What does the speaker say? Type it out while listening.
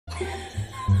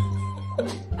I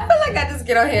feel like I just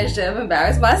get on here and should have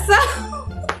embarrassed myself.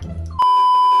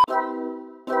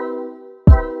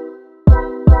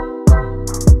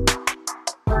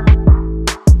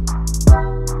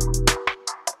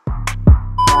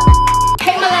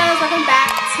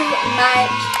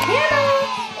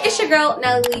 It's your girl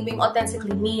Nelly, being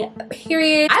authentically me,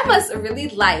 period. I must really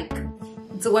like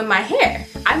doing my hair.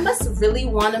 I must really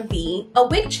want to be a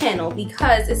wig channel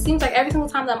because it seems like every single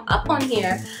time that I'm up on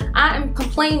here, I am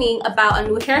complaining about a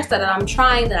new hairstyle that I'm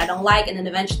trying that I don't like, and then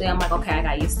eventually I'm like, okay, I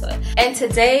got used to it. And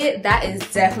today, that is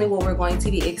definitely what we're going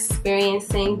to be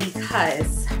experiencing,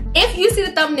 because if you see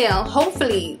the thumbnail,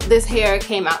 hopefully this hair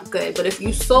came out good. But if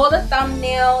you saw the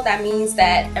thumbnail, that means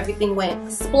that everything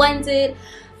went splendid.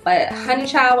 But honey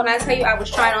child, when I tell you I was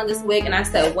trying on this wig and I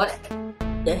said, what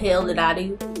the hell did I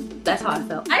do? That's how I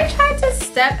felt. I tried to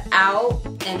step out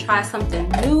and try something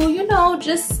new, you know,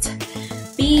 just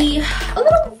be a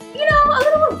little, you know, a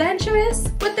little adventurous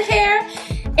with the hair.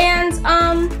 And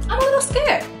I'm a little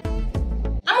scared.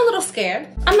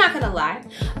 I'm not gonna lie,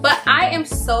 but I am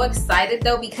so excited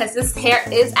though, because this hair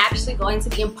is actually going to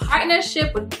be in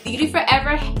partnership with Beauty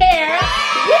Forever Hair.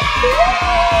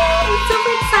 I'm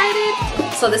super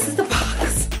excited. So this is the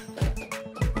box.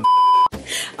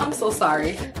 I'm so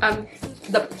sorry.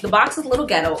 The box is a little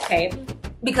ghetto, okay?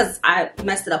 Because I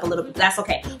messed it up a little bit. That's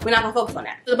okay. We're not gonna focus on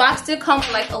that. The box did come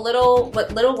with like little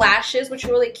lashes, which are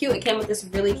really cute. It came with this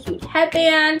really cute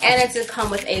headband, and it did come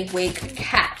with a wig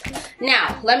cap.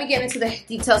 Now, let me get into the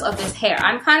details of this hair.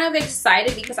 I'm kind of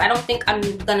excited because I don't think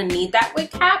I'm gonna need that wig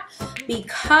cap,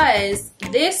 because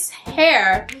this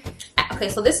hair, okay,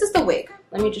 so this is the wig.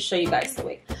 Let me just show you guys the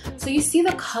wig. So you see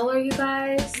the color, you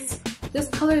guys? This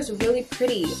color is really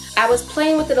pretty. I was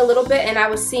playing with it a little bit and I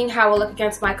was seeing how it looked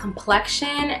against my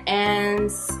complexion, and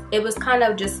it was kind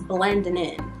of just blending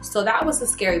in. So that was the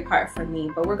scary part for me,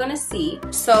 but we're gonna see.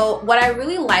 So what I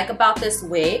really like about this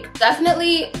wig,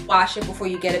 definitely wash it before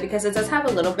you get it, because it does have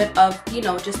a little bit of, you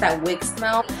know, just that wig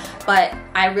smell. But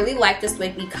I really like this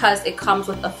wig because it comes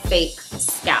with a fake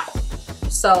scalp.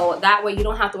 So that way you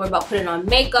don't have to worry about putting on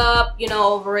makeup, you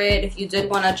know, over it. If you did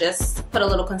want to just put a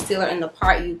little concealer in the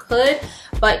part, you could.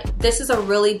 But this is a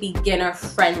really beginner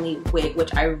friendly wig,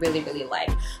 which I really, really like.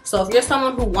 So if you're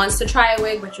someone who wants to try a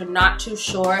wig but you're not too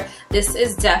sure, this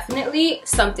is definitely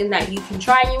something that you can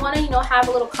try, and you want to, you know, have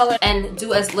a little color and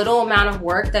do as little amount of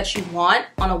work that you want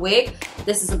on a wig.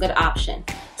 This is a good option.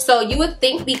 So you would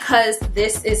think because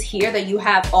this is here that you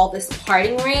have all this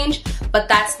parting range, but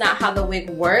that's not how the wig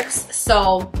works.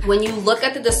 So when you look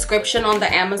at the description on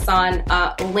the Amazon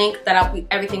link, that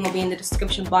everything will be in the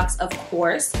description box, of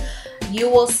course, you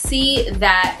will see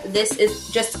that this is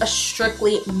just a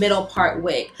strictly middle part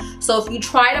wig. So if you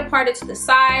try to part it to the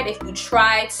side, if you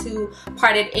try to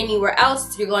part it anywhere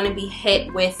else, you're going to be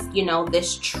hit with, you know,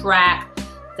 this track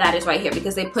that is right here,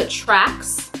 because they put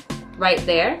tracks right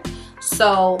there.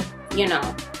 So, you know,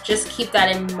 just keep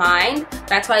that in mind.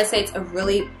 That's why I say it's a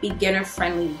really beginner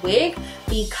friendly wig,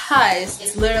 because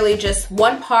it's literally just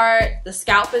one part. The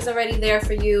scalp is already there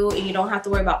for you, and you don't have to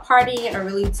worry about parting it or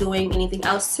really doing anything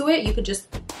else to it. You could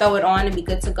just throw it on and be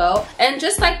good to go. And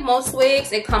just like most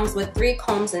wigs, it comes with 3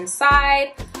 combs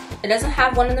inside. It doesn't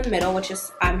have one in the middle, which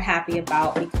is I'm happy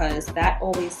about, because that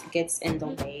always gets in the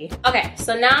way. Okay,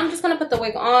 so now I'm just gonna put the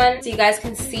wig on so you guys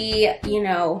can see, you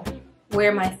know,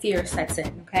 where my fear sets in,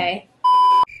 okay?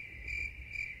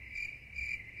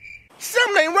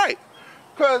 Something ain't right,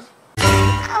 cause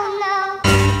oh no,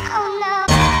 oh no,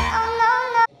 oh no,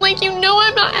 no. Like, you know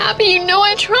I'm not happy, you know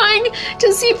I'm trying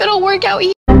to see if it'll work out. I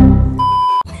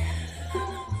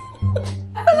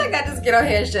feel like I just get on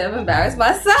here and should have embarrassed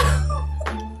myself.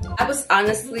 I was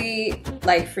honestly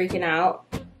like freaking out,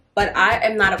 but I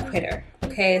am not a quitter.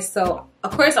 Okay, so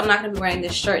of course I'm not gonna be wearing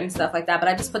this shirt and stuff like that, but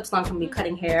I just put this on from me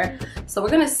cutting hair. So we're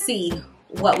gonna see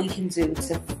what we can do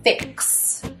to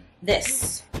fix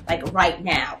this, like right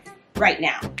now.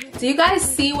 Do you guys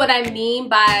see what I mean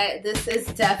by this is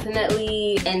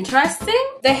definitely interesting?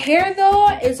 The hair though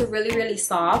is really, really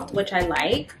soft, which I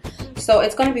like. So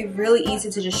it's gonna be really easy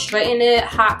to just straighten it,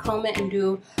 hot comb it, and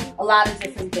do a lot of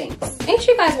different things. Make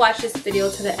sure you guys watch this video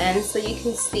to the end so you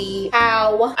can see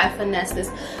how I finesse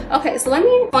this. Okay, so let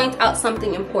me point out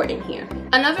something important here.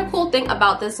 Another cool thing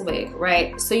about this wig,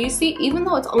 right? So you see, even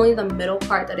though it's only the middle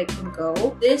part that it can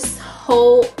go, this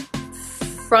whole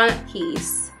front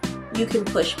piece, you can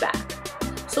push back.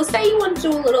 So say you want to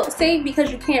do a little, say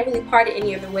because you can't really part it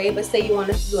any other way, but say you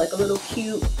want to do like a little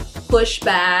cute push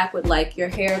back with like your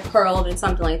hair curled and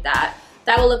something like that.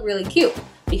 That will look really cute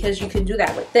because you can do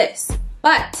that with this.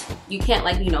 But you can't,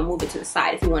 like, you know, move it to the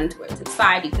side. If you wanted to wear it to the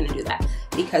side, you couldn't do that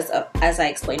because of, as I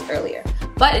explained earlier.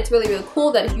 But it's really, really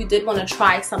cool that if you did want to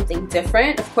try something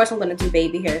different, of course I'm going to do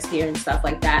baby hairs here and stuff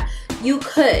like that, you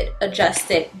could adjust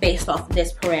it based off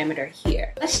this parameter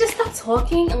here. Let's just stop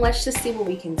talking and let's just see what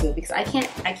we can do, because I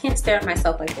can't stare at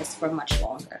myself like this for much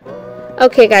longer.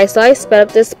 Okay guys, so I sped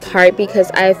up this part because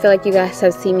I feel like you guys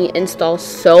have seen me install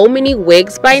so many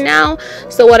wigs by now.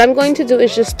 So what I'm going to do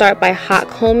is just start by hot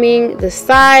combing the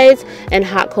sides and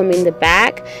hot combing the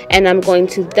back, and I'm going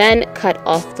to then cut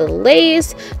off the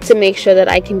lace to make sure that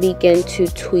I can begin to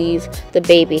tweeze the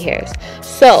baby hairs.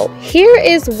 So here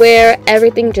is where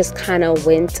everything just kind of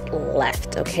went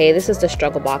left. Okay, this is the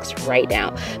struggle box right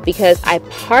now because I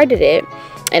parted it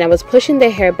and I was pushing the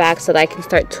hair back so that I can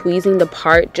start tweezing the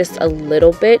part just a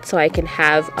little bit so I can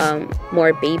have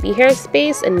more baby hair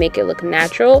space and make it look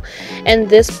natural. And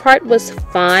this part was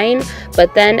fine,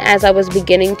 but then as I was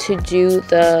beginning to do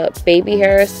the baby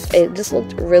hairs, it just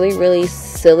looked really, really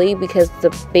silly because the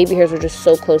baby hairs were just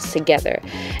so close together.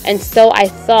 And so I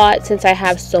thought, since I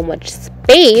have so much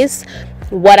space,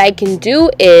 what I can do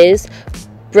is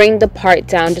bring the part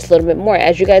down just a little bit more.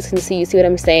 As you guys can see, you see what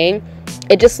I'm saying?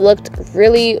 It just looked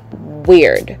really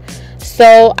weird.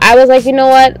 So I was like, you know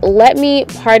what? Let me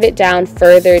part it down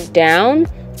further down,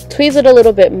 tweeze it a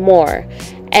little bit more.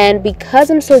 And because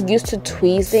I'm so used to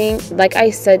tweezing, like I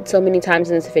said so many times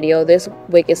in this video, this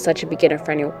wig is such a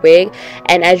beginner-friendly wig.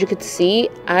 And as you could see,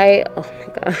 oh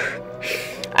my god,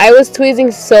 I was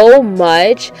tweezing so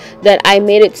much that I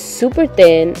made it super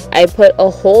thin. I put a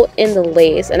hole in the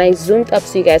lace and I zoomed up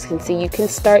so you guys can see. You can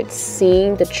start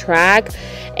seeing the track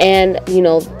and, you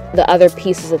know, the other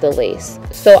pieces of the lace.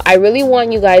 So I really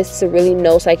want you guys to really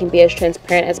know, so I can be as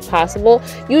transparent as possible.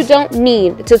 You don't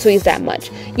need to tweeze that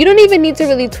much. You don't even need to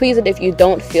really tweeze it if you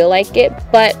don't feel like it,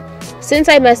 but since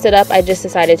I messed it up, I just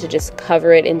decided to just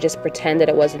cover it and just pretend that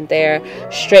it wasn't there,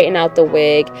 straighten out the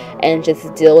wig, and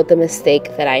just deal with the mistake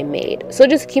that I made. So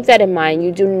just keep that in mind.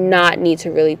 You do not need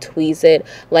to really tweeze it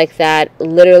like that.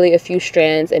 Literally a few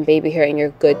strands and baby hair and you're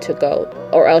good to go,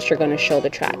 or else you're going to show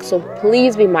the track. So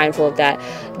please be mindful of that.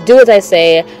 Do as I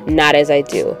say, not as I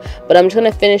do. But I'm just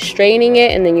going to finish straightening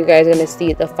it, and then you guys are going to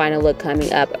see the final look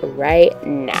coming up right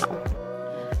now.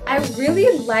 I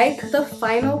really like the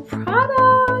final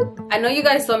product. I know you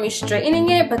guys saw me straightening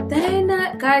it, but then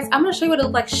guys, I'm gonna show you what it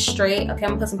looked like straight. Okay, I'm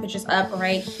gonna put some pictures up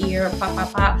right here,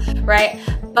 pop, right?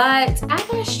 But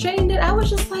after I straightened it, I was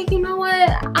just like, you know what,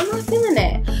 I'm not feeling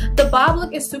it. The bob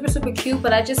look is super, super cute,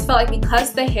 but I just felt like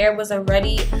because the hair was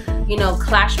already, you know,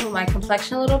 clashing with my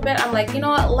complexion a little bit, I'm like, you know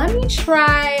what, let me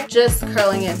try just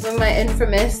curling it with my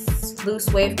infamous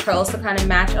loose wave curls to kind of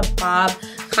match a bob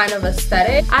kind of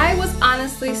aesthetic. I was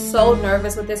honestly so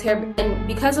nervous with this hair, and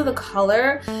because of the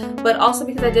color, but also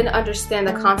because I didn't understand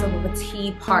the concept of a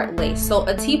T-part lace. So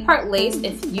a T-part lace,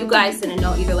 if you guys didn't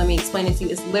know either, let me explain it to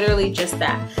you, is literally just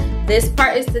that. This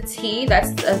part is the T,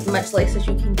 that's as much lace as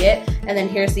you can get, and then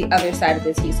here's the other side of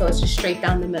the T, so it's just straight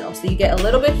down the middle. So you get a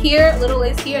little bit here, a little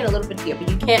lace here, and a little bit here, but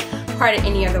you can't part it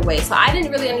any other way. So I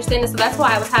didn't really understand this, so that's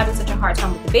why I was having such a hard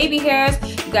time with the baby hairs.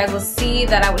 You guys will see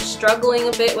that I was struggling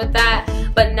a bit with that,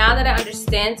 but now that I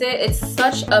understand it, it's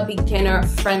such a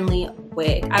beginner-friendly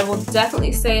wig. I will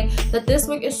definitely say that this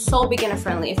wig is so beginner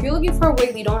friendly. If you're looking for a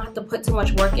wig you don't have to put too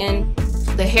much work in,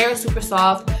 the hair is super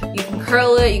soft, you can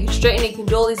curl it, you can straighten it, you can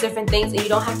do all these different things, and you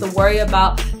don't have to worry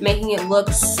about making it look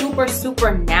super,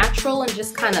 super natural and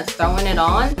just kind of throwing it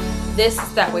on. This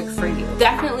is that wig for you.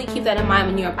 Definitely keep that in mind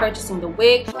when you are purchasing the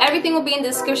wig. Everything will be in the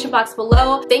description box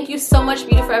below. Thank you so much,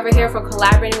 Beauty Forever Hair, for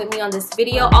collaborating with me on this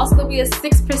video. Also, there'll be a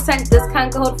 6%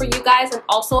 discount code for you guys, and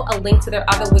also a link to their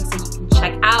other wigs that you can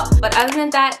check out. But other than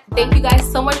that, thank you guys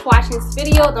so much for watching this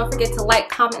video. Don't forget to like,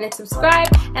 comment, and subscribe,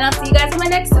 and I'll see you guys in my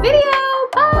next video.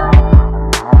 Bye!